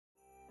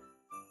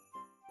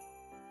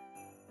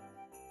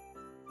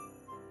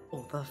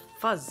Oh, the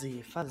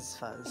fuzzy fuzz.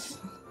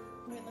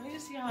 Wait, let me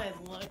just see how I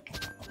look.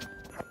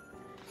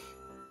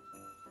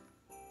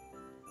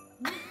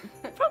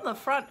 From the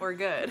front, we're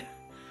good.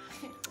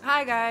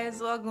 Hi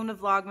guys, welcome to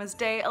Vlogmas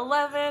day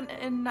 11,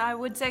 and I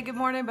would say good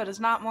morning, but it's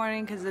not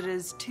morning because it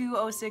is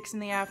 2:06 in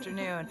the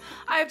afternoon.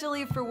 I have to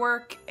leave for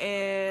work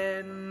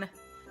in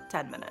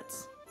 10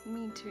 minutes.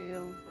 Me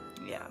too.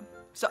 Yeah.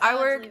 So I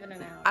work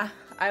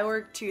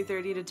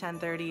 2:30 to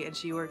 10:30, and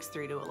she works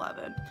 3 to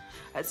 11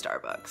 at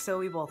Starbucks. So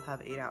we both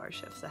have 8-hour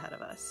shifts ahead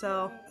of us.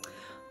 So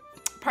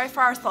pray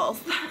for our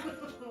souls.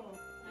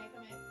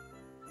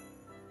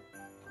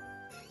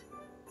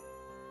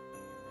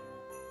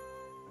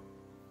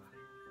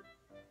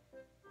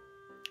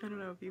 I don't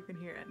know if you can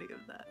hear any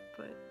of that,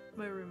 but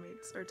my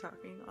roommates are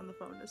talking on the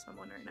phone to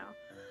someone right now.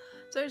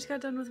 So I just got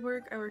done with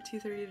work. I worked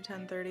 2:30 to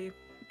 10:30,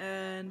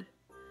 and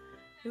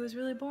it was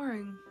really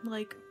boring.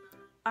 Like,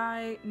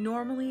 I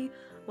normally,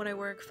 when I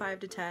work 5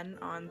 to 10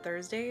 on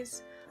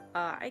Thursdays,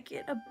 I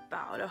get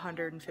about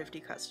 150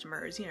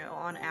 customers, you know,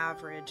 on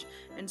average.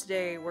 And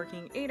today,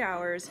 working 8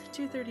 hours,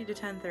 2:30 to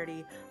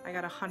 10:30, I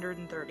got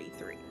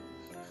 133.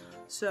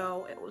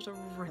 So it was a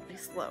really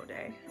slow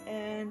day,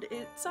 and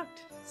it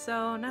sucked.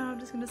 So now I'm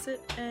just gonna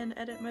sit and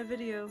edit my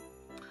video.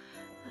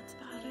 That's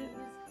about it.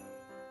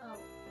 Oh,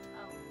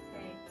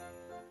 hey.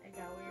 It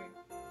got weird.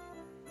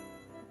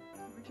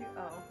 Where'd you?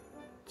 Oh,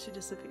 she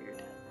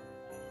disappeared.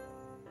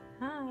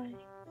 Hi.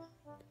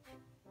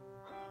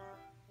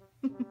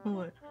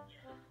 What?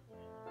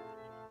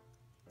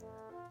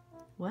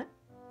 What?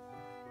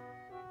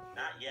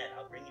 Not yet.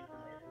 I'll bring you later.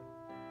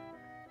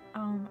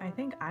 I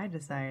think I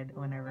decide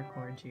when I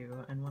record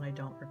you and when I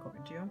don't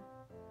record you. Nah,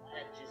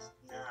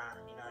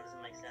 you know, it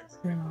doesn't make sense.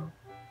 No.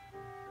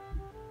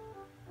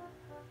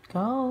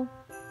 Go.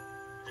 Is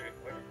it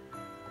recorded?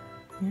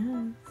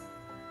 Yes.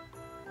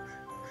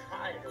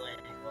 Hi,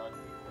 Atlantic Vlog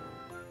people.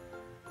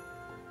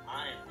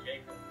 I am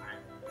Jacob. I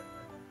am the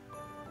boyfriend.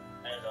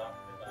 That is off.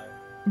 Goodbye.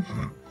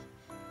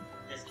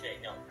 Just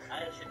kidding. No, I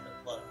should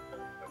have plugged for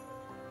the boyfriend.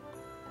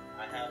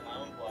 I have my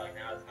own blog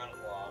now. It's not a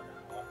vlog. I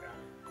walk around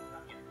and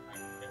not giving time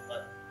to it,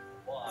 but a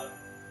blog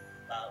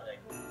about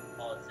like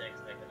politics,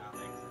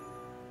 economics,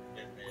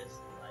 business,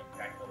 like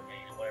practical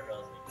gain, and whatever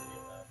else we can do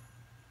about.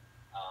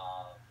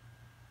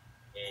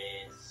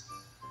 It's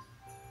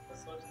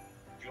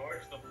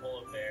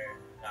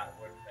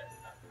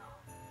GeorgeThePolarBear.wordpress.com.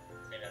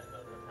 Say that's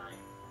another time,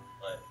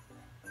 but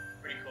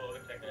pretty cool.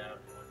 Check it out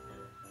if you want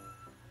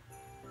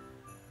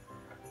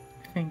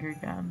to. Finger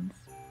guns.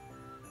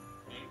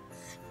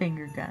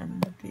 Finger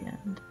gun at the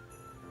end.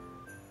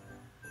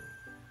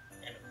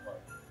 And a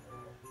plug.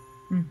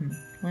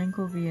 Link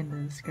will be in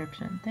the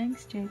description.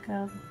 Thanks,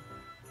 Jacob.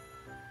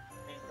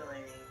 Thanks,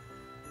 Delaney.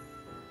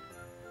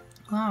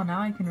 Wow,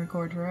 now I can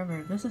record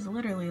forever. This is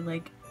literally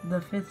like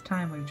the 5th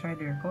time we've tried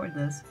to record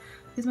this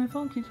because my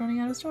phone keeps running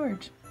out of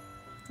storage.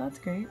 So that's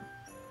great.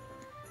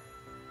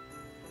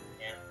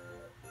 Yeah.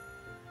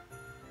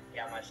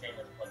 Yeah, my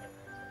shameless plug-in.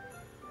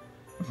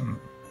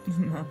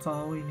 That's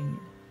all we need.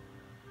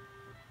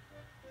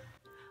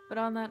 But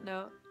on that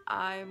note,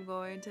 I'm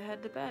going to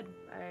head to bed.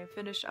 I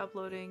finished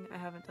uploading. I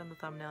haven't done the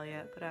thumbnail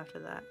yet, but after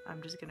that,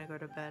 I'm just gonna go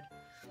to bed.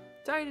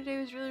 Sorry, today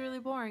was really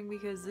boring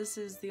because this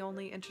is the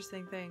only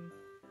interesting thing.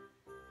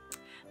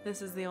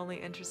 This is the only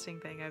interesting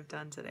thing I've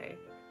done today.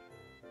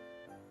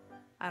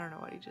 I don't know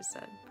what he just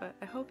said, but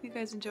I hope you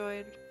guys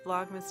enjoyed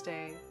Vlogmas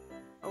Day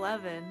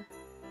 11.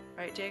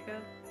 Right,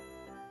 Jacob?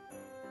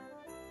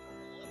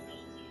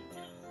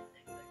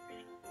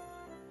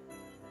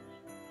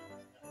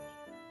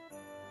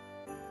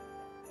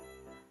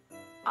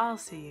 I'll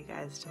see you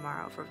guys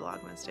tomorrow for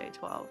Vlogmas Day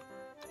 12.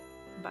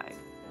 Bye.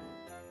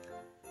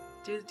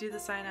 Do the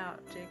sign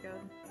out,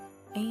 Jacob.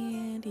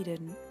 And he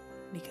didn't,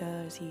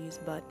 because he's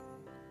butt.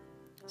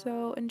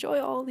 So enjoy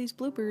all these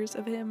bloopers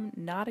of him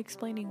not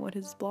explaining what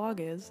his blog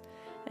is,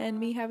 and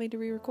me having to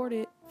re-record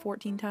it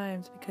 14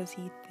 times because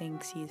he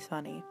thinks he's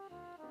funny.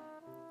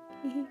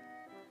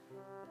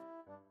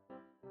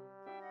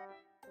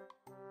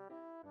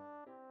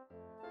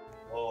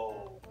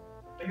 Whoa.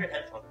 Put your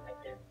headphones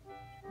back in.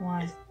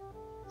 Why? It's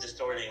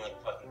distorting like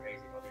fucking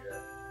crazy. Don't do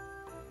that.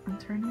 I'm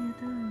turning it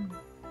down.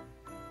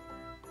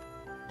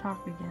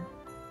 Talk again.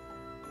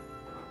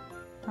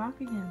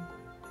 Talk again.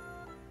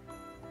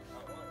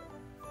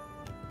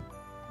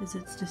 Is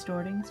it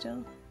distorting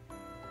still?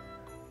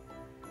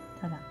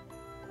 Ta-da.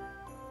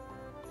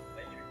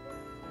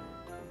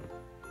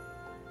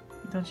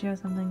 Don't you have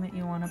something that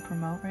you want to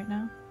promote right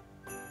now?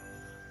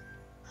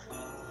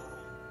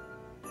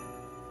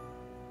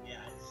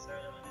 Yeah, I just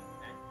started on an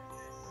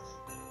business.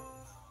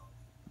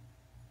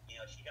 You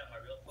know, she got my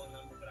real phone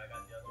number, but I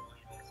got the other one,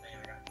 you know what I'm saying?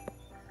 I got two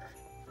phones.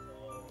 So,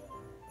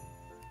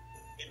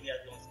 if you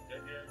guys doing some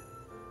good.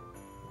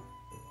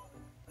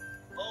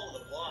 Oh,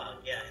 the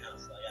blog. Yeah, I know.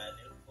 So, yeah, I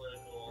do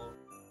political.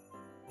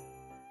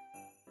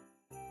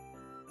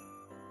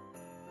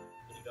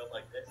 When you go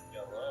like this, you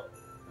go hello.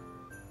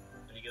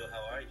 When you go,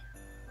 how are you?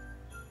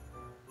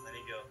 Then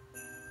you go,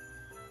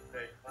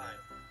 very fine.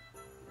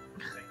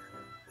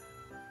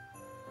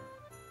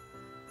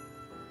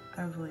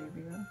 I believe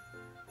you.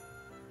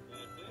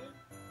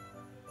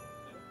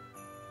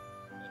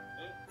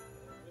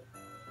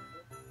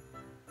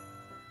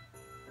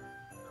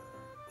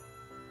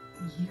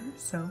 You're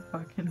so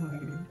fucking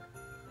weird.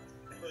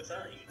 It's not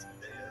a YouTube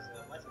video,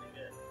 so it must be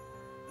good.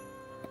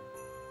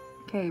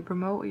 Okay,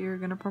 promote what you're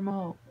gonna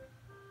promote.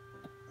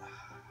 I'm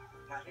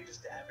not here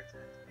just to advertise.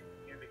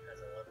 I'm here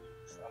because I love you.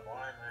 So I'm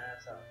lying my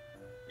ass off.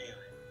 Anyway.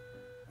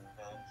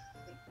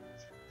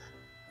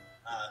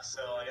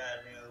 So I got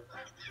a new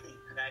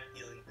crack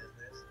dealing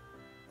business.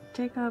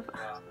 Jacob,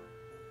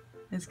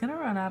 it's gonna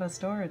run out of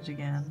storage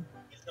again.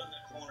 It's on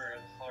the corner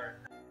of Hard.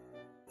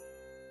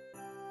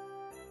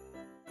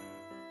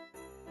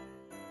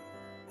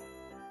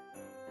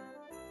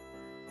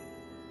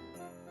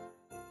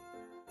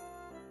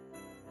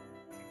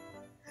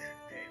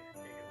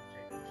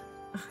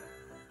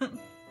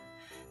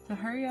 So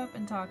hurry up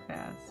and talk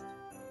fast.